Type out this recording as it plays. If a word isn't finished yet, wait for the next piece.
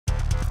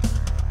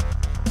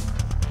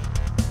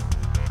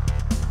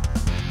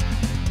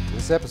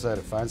episode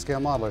of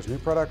FineScale Modeler's new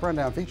product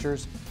rundown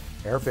features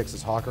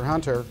Airfix's Hawker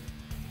Hunter,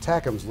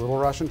 Takom's Little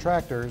Russian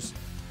tractors,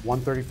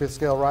 1/35th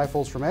scale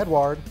rifles from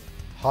Eduard,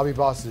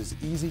 HobbyBoss's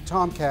Easy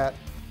Tomcat,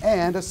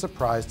 and a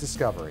surprise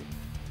discovery.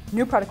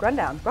 New product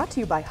rundown brought to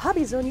you by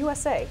HobbyZone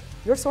USA,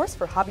 your source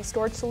for hobby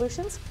storage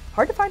solutions,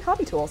 hard to find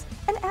hobby tools,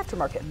 and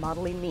aftermarket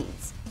modeling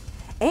needs.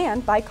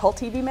 And by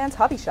CultTVMan's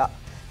Hobby Shop,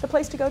 the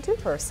place to go to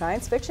for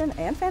science fiction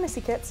and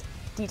fantasy kits,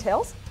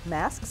 details,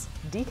 masks,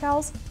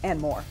 decals, and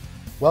more.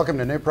 Welcome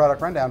to New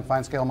Product Rundown,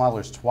 FineScale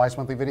Modeler's twice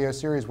monthly video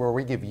series where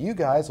we give you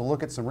guys a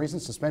look at some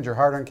reasons to spend your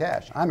hard-earned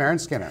cash. I'm Aaron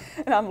Skinner.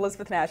 And I'm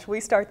Elizabeth Nash. We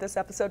start this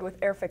episode with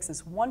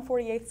Airfix's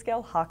 1/48th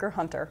scale Hawker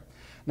Hunter.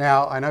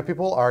 Now, I know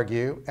people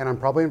argue, and I'm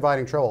probably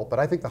inviting trouble, but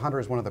I think the Hunter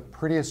is one of the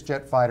prettiest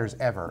jet fighters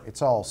ever.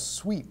 It's all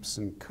sweeps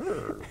and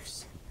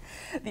curves.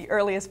 The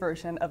earliest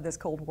version of this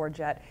Cold War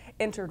jet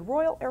entered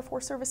Royal Air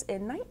Force service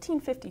in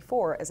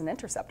 1954 as an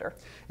interceptor.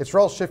 Its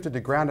role shifted to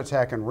ground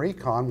attack and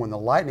recon when the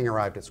Lightning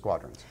arrived at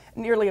squadrons.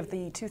 Nearly of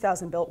the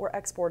 2,000 built were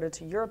exported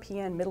to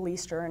European, Middle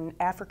Eastern,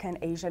 African,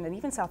 Asian, and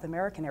even South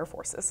American air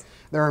forces.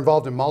 They were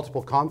involved in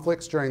multiple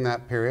conflicts during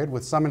that period,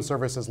 with some in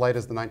service as late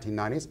as the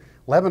 1990s.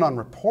 Lebanon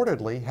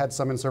reportedly had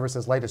some in service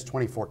as late as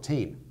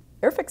 2014.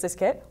 Airfix's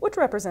kit, which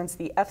represents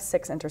the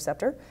F6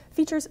 interceptor,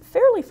 features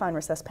fairly fine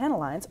recessed panel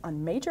lines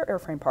on major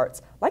airframe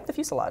parts, like the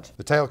fuselage.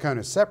 The tail cone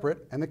is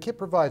separate, and the kit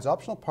provides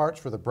optional parts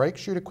for the brake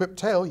chute-equipped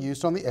tail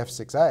used on the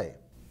F6A.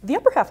 The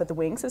upper half of the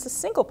wings is a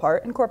single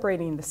part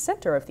incorporating the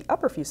center of the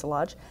upper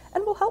fuselage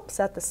and will help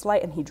set the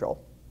slight anhedral.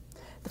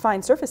 The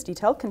fine surface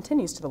detail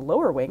continues to the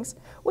lower wings,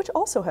 which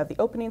also have the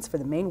openings for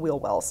the main wheel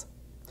wells.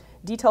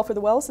 Detail for the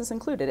wells is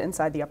included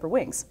inside the upper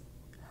wings.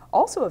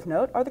 Also of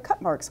note are the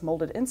cut marks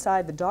molded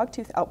inside the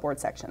dogtooth outboard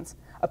sections,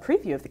 a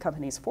preview of the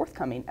company's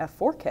forthcoming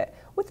F4 kit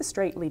with the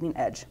straight leading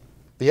edge.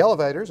 The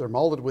elevators are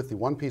molded with the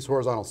one-piece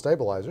horizontal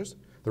stabilizers.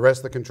 The rest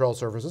of the control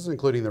surfaces,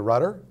 including the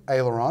rudder,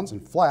 ailerons,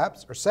 and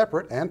flaps, are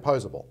separate and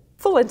posable.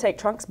 Full intake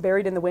trunks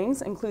buried in the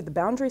wings include the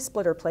boundary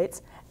splitter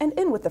plates and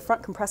in with the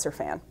front compressor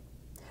fan.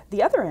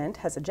 The other end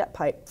has a jet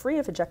pipe free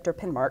of ejector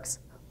pin marks,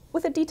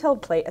 with a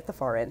detailed plate at the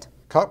far end.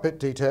 Cockpit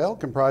detail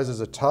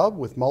comprises a tub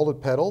with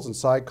molded pedals and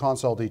side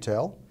console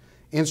detail,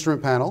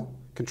 instrument panel,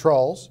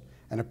 controls,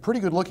 and a pretty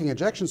good-looking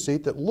ejection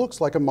seat that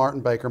looks like a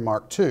Martin Baker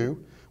Mark II,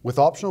 with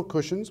optional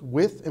cushions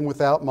with and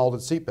without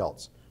molded seat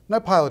belts. No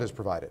pilot is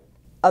provided.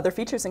 Other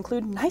features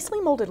include nicely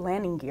molded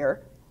landing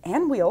gear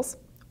and wheels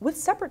with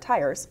separate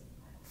tires,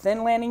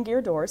 thin landing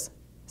gear doors,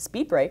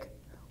 speed brake,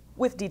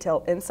 with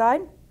detail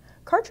inside,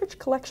 cartridge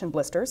collection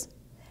blisters,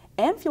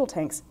 and fuel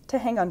tanks to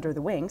hang under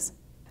the wings.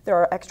 There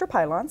are extra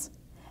pylons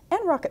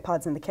and rocket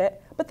pods in the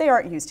kit, but they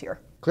aren't used here.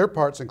 Clear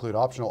parts include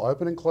optional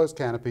open and closed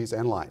canopies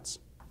and lights.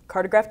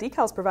 Cartograph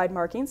decals provide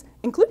markings,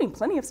 including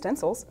plenty of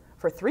stencils,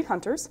 for 3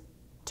 Hunters,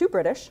 2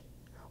 British,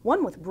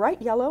 1 with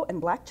bright yellow and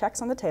black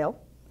checks on the tail,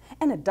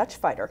 and a Dutch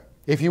fighter.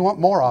 If you want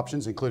more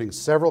options, including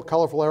several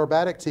colorful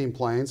aerobatic team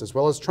planes as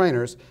well as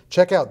trainers,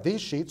 check out these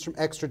sheets from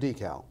Extra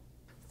Decal.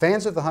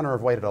 Fans of the Hunter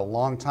have waited a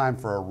long time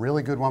for a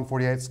really good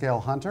 1/48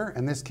 scale Hunter,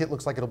 and this kit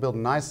looks like it'll build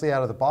nicely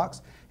out of the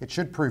box. It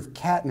should prove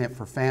catnip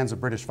for fans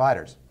of British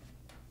fighters.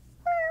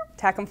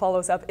 Takom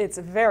follows up its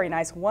very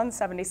nice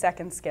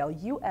 1/72nd scale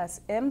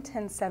US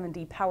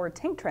M1070 powered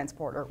tank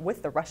transporter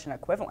with the Russian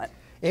equivalent.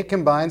 It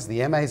combines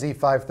the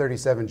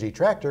MAZ-537G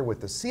tractor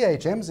with the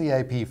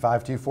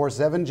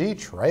CH-MZAP-5247G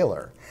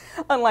trailer.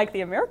 Unlike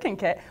the American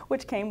kit,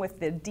 which came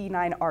with the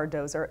D9R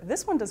dozer,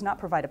 this one does not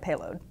provide a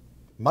payload.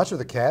 Much of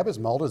the cab is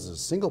molded as a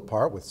single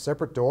part with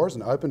separate doors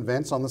and open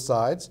vents on the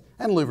sides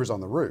and louvers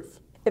on the roof.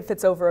 It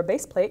fits over a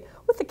base plate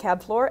with the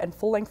cab floor and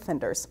full-length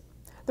fenders.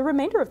 The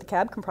remainder of the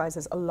cab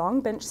comprises a long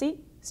bench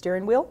seat,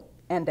 steering wheel,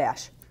 and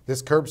dash.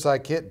 This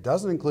curbside kit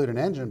doesn't include an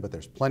engine, but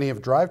there's plenty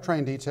of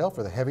drivetrain detail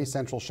for the heavy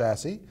central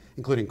chassis,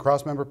 including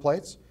cross-member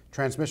plates,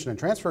 transmission and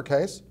transfer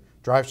case,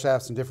 drive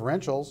shafts and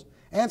differentials,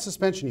 and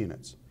suspension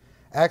units.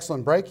 Axle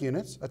and brake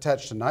units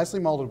attached to nicely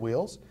molded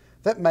wheels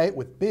that mate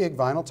with big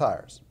vinyl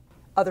tires.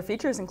 Other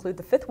features include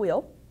the 5th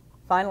wheel,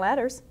 fine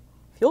ladders,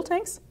 fuel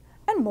tanks,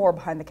 and more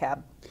behind the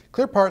cab.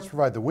 Clear parts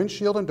provide the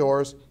windshield and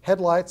doors,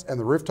 headlights, and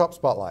the rooftop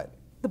spotlight.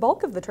 The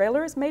bulk of the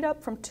trailer is made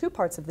up from 2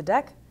 parts of the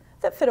deck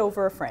that fit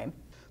over a frame.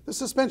 The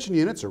suspension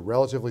units are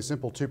relatively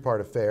simple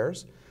 2-part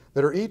affairs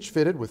that are each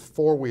fitted with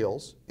 4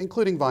 wheels,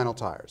 including vinyl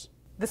tires.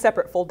 The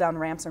separate fold-down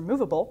ramps are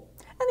movable,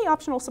 and the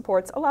optional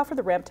supports allow for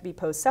the ramp to be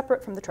posed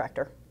separate from the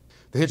tractor.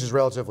 The hitch is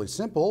relatively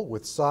simple,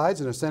 with sides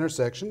and a center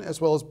section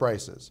as well as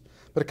braces,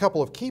 but a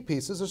couple of key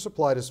pieces are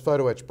supplied as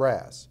photo-etched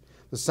brass.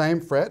 The same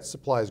fret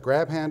supplies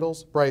grab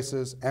handles,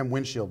 braces, and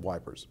windshield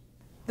wipers.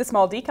 The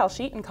small decal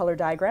sheet and color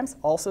diagrams,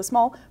 also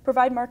small,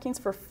 provide markings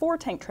for 4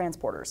 tank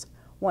transporters,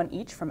 1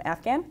 each from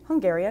Afghan,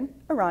 Hungarian,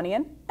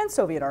 Iranian, and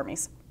Soviet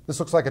armies. This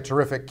looks like a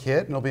terrific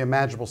kit, and it'll be a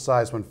manageable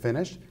size when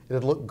finished.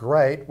 It'll look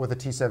great with a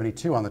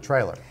T-72 on the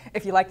trailer.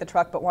 If you like the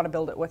truck but want to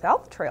build it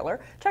without the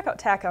trailer, check out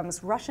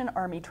Takom's Russian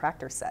Army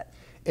tractor set.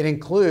 It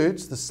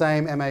includes the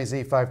same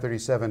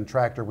MAZ-537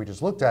 tractor we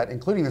just looked at,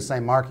 including the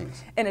same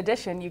markings. In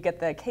addition, you get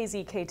the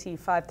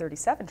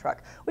KZ-KT-537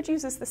 truck, which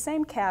uses the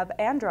same cab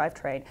and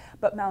drivetrain,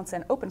 but mounts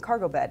an open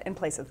cargo bed in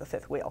place of the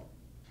fifth wheel.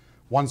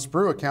 One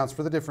sprue accounts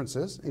for the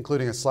differences,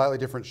 including a slightly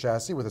different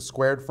chassis with a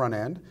squared front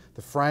end,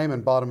 the frame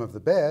and bottom of the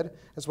bed,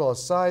 as well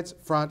as sides,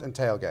 front, and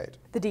tailgate.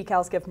 The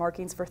decals give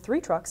markings for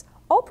 3 trucks,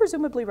 all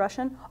presumably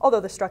Russian, although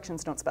the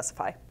instructions don't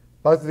specify.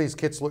 Both of these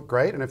kits look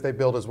great, and if they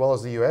build as well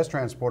as the U.S.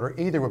 transporter,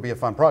 either would be a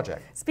fun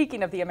project.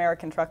 Speaking of the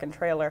American truck and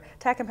trailer,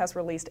 Takom has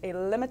released a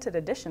limited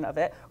edition of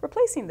it,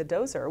 replacing the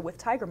Dozer with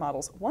Tiger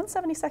Model's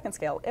 1/72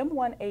 scale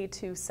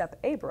M1A2 Sep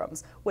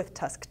Abrams with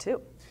Tusk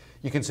 2.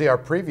 You can see our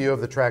preview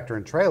of the tractor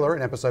and trailer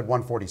in episode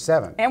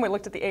 147. And we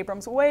looked at the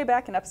Abrams way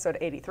back in episode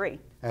 83.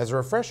 As a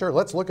refresher,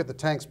 let's look at the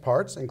tank's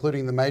parts,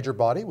 including the major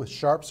body with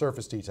sharp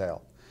surface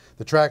detail.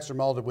 The tracks are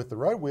molded with the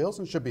road wheels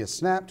and should be a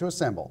snap to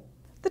assemble.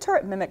 The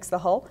turret mimics the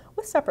hull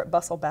with separate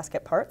bustle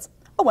basket parts,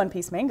 a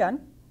one-piece main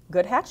gun,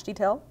 good hatch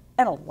detail,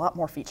 and a lot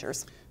more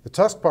features. The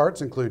Tusk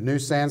parts include new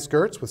sand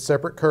skirts with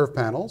separate curve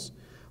panels,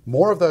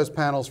 more of those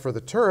panels for the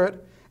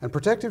turret, and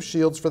protective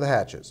shields for the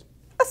hatches.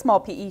 A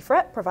small PE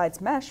fret provides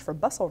mesh for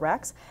bustle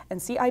racks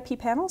and CIP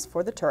panels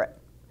for the turret.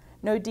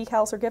 No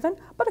decals are given,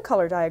 but a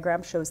color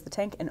diagram shows the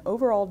tank in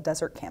overall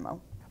desert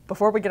camo.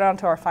 Before we get on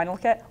to our final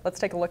kit, let's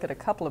take a look at a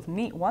couple of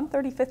neat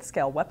 1/35th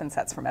scale weapon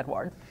sets from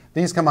Eduard.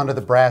 These come under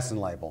the Brassin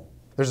label.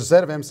 There's a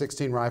set of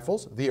M16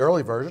 rifles, the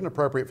early version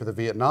appropriate for the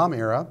Vietnam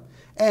era,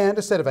 and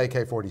a set of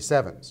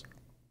AK-47s.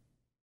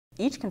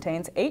 Each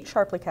contains 8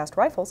 sharply cast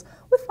rifles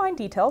with fine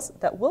details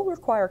that will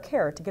require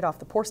care to get off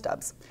the pour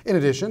stubs. In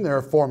addition, there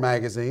are 4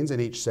 magazines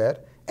in each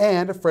set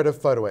and a fret of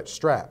photo-etched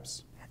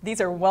straps. These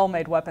are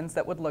well-made weapons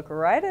that would look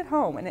right at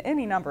home in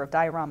any number of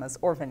dioramas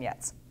or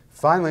vignettes.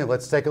 Finally,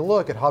 let's take a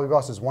look at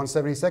HobbyBoss's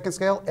 1/72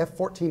 scale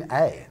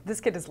F-14A. This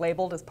kit is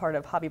labeled as part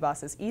of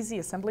HobbyBoss's easy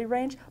assembly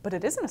range, but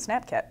it isn't a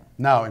snap kit.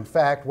 No, in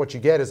fact, what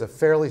you get is a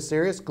fairly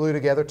serious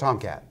glue-together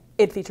Tomcat.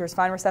 It features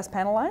fine recessed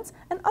panel lines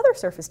and other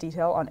surface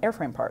detail on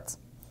airframe parts.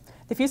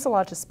 The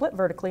fuselage is split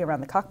vertically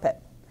around the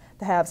cockpit.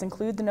 The halves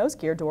include the nose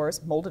gear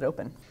doors molded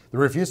open. The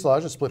rear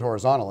fuselage is split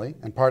horizontally,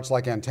 and parts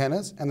like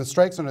antennas and the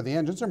strakes under the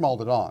engines are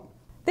molded on.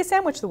 They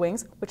sandwich the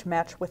wings, which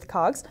match with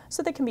cogs,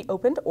 so they can be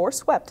opened or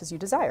swept as you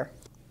desire.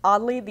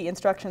 Oddly, the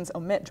instructions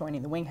omit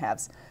joining the wing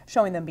halves,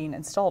 showing them being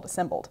installed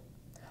assembled.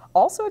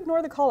 Also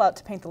ignore the call-out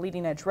to paint the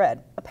leading edge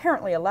red,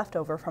 apparently a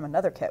leftover from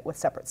another kit with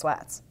separate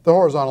slats. The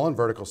horizontal and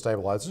vertical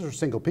stabilizers are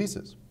single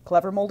pieces.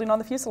 Clever molding on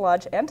the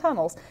fuselage and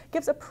tunnels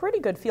gives a pretty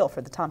good feel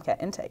for the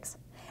Tomcat intakes.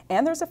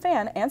 And there's a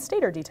fan and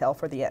stator detail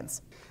for the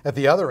ends. At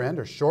the other end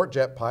are short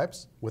jet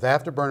pipes with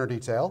afterburner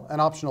detail and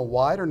optional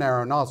wide or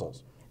narrow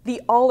nozzles.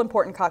 The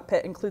all-important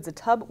cockpit includes a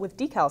tub with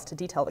decals to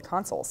detail the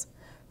consoles,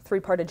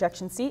 3-part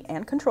ejection seat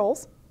and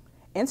controls,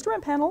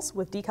 instrument panels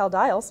with decal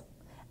dials,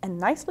 and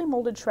nicely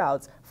molded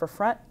shrouds for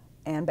front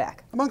and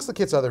back. Amongst the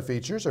kit's other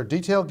features are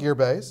detailed gear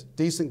bays,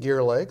 decent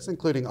gear legs,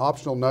 including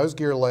optional nose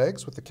gear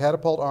legs with the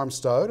catapult arm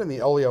stowed and the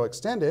oleo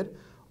extended,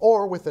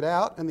 or with it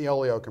out and the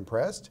oleo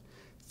compressed,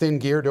 thin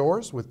gear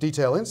doors with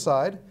detail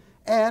inside,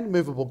 and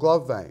movable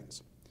glove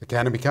vanes. The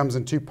canopy comes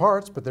in 2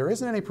 parts, but there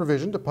isn't any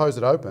provision to pose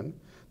it open.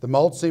 The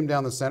mold seam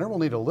down the center will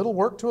need a little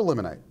work to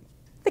eliminate.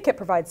 The kit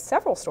provides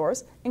several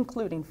stores,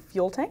 including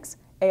fuel tanks,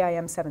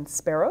 AIM-7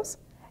 Sparrows,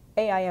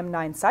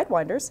 AIM-9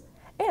 Sidewinders,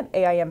 and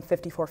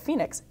AIM-54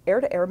 Phoenix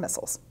air-to-air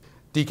missiles.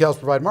 Decals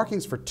provide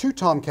markings for 2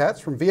 Tomcats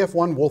from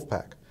VF-1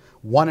 Wolfpack,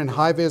 one in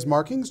high-vis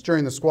markings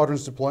during the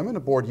squadron's deployment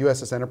aboard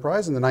USS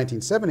Enterprise in the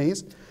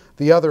 1970s,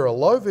 the other a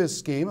low-vis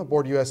scheme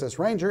aboard USS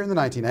Ranger in the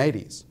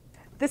 1980s.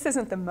 This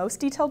isn't the most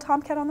detailed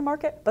Tomcat on the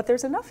market, but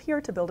there's enough here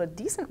to build a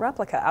decent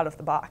replica out of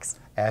the box.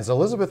 As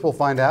Elizabeth will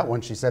find out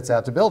when she sets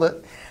out to build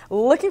it.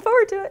 Looking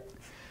forward to it.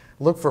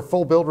 Look for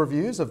full build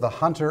reviews of the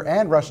Hunter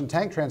and Russian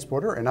tank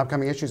transporter in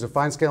upcoming issues of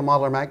FineScale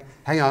Modeler Mag.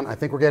 Hang on, I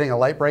think we're getting a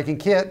late-breaking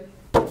kit.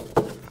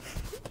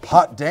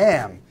 Hot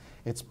damn!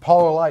 It's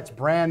Polar Light's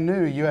brand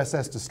new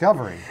USS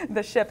Discovery.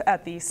 The ship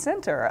at the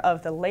center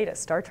of the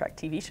latest Star Trek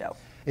TV show.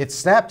 It's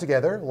snapped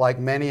together like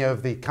many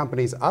of the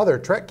company's other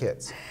Trek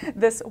kits.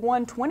 This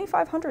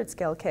 1/2500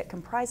 scale kit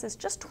comprises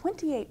just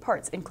 28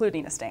 parts,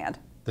 including a stand.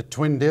 The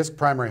twin-disc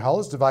primary hull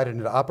is divided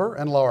into upper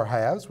and lower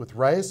halves with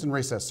raised and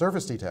recessed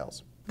surface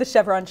details. The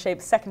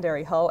chevron-shaped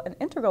secondary hull and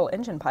integral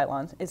engine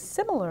pylon is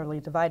similarly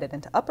divided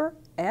into upper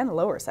and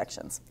lower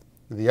sections.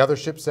 The other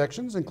ship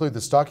sections include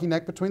the stocky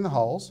neck between the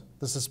hulls,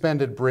 the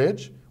suspended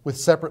bridge with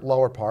separate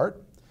lower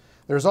part.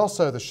 There's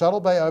also the shuttle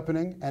bay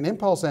opening and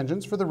impulse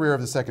engines for the rear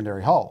of the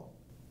secondary hull.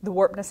 The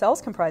warp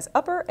nacelles comprise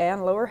upper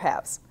and lower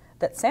halves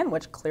that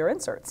sandwich clear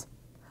inserts.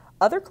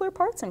 Other clear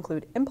parts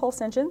include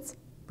impulse engines,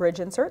 bridge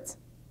inserts,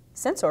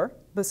 sensor,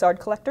 Bussard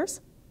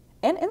collectors,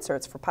 and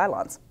inserts for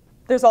pylons.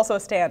 There's also a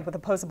stand with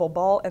opposable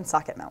ball and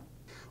socket mount.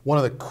 One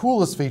of the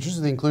coolest features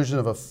is the inclusion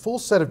of a full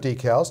set of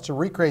decals to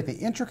recreate the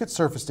intricate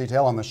surface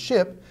detail on the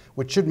ship,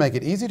 which should make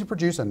it easy to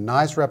produce a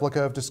nice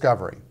replica of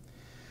Discovery.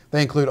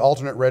 They include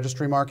alternate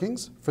registry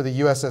markings for the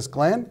USS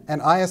Glenn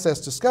and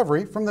ISS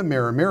Discovery from the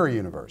Mirror Mirror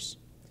universe.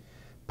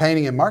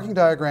 Painting and marking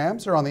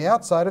diagrams are on the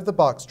outside of the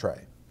box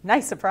tray.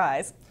 Nice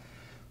surprise.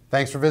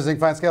 Thanks for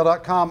visiting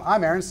FineScale.com.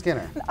 I'm Aaron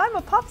Skinner. And I'm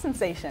a pop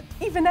sensation,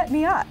 Yvonette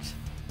Niach.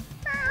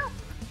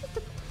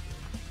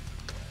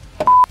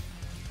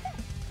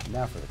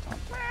 Now for the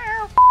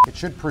Tomcat. It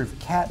should prove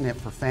catnip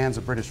for fans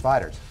of British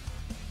fighters.